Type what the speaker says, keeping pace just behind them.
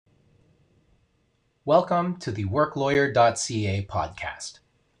Welcome to the WorkLawyer.ca podcast,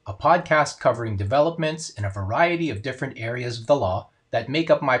 a podcast covering developments in a variety of different areas of the law that make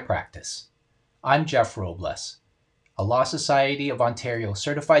up my practice. I'm Jeff Robles, a Law Society of Ontario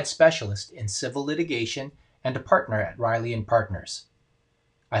certified specialist in civil litigation and a partner at Riley & Partners.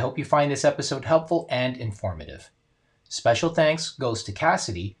 I hope you find this episode helpful and informative. Special thanks goes to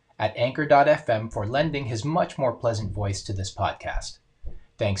Cassidy at Anchor.fm for lending his much more pleasant voice to this podcast.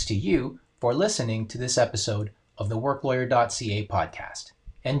 Thanks to you for listening to this episode of the WorkLawyer.ca podcast.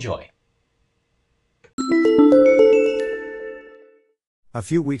 Enjoy. A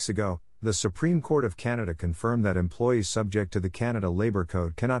few weeks ago, the Supreme Court of Canada confirmed that employees subject to the Canada Labour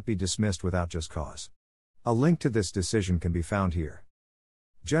Code cannot be dismissed without just cause. A link to this decision can be found here.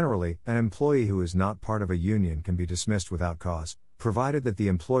 Generally, an employee who is not part of a union can be dismissed without cause, provided that the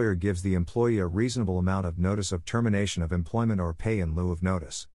employer gives the employee a reasonable amount of notice of termination of employment or pay in lieu of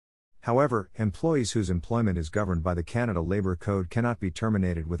notice. However, employees whose employment is governed by the Canada Labour Code cannot be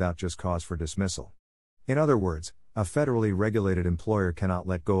terminated without just cause for dismissal. In other words, a federally regulated employer cannot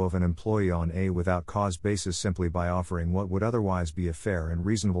let go of an employee on a without cause basis simply by offering what would otherwise be a fair and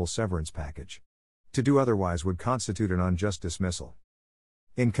reasonable severance package. To do otherwise would constitute an unjust dismissal.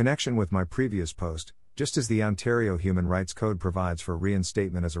 In connection with my previous post, just as the Ontario Human Rights Code provides for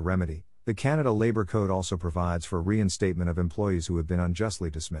reinstatement as a remedy, the Canada Labour Code also provides for reinstatement of employees who have been unjustly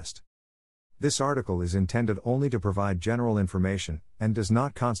dismissed. This article is intended only to provide general information, and does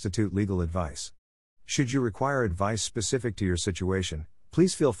not constitute legal advice. Should you require advice specific to your situation,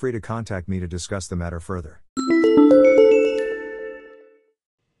 please feel free to contact me to discuss the matter further.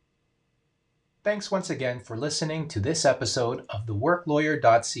 Thanks once again for listening to this episode of the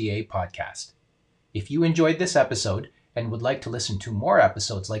WorkLawyer.ca podcast. If you enjoyed this episode and would like to listen to more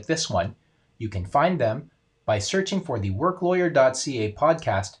episodes like this one, you can find them by searching for the WorkLawyer.ca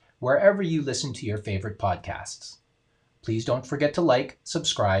podcast wherever you listen to your favorite podcasts. Please don't forget to like,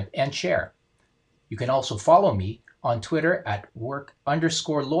 subscribe, and share. You can also follow me on Twitter at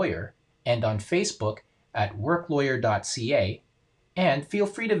work_lawyer and on Facebook at worklawyer.ca, and feel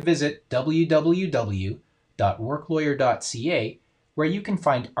free to visit www.worklawyer.ca, where you can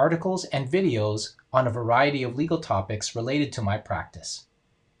find articles and videos on a variety of legal topics related to my practice.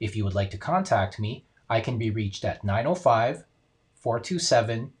 If you would like to contact me, I can be reached at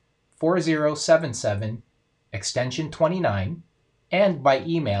 905-427-4077, extension 29, and by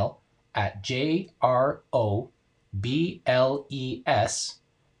email at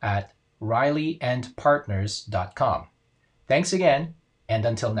jrobles@rileyandpartners.com. Thanks again, and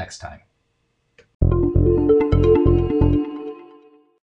until next time.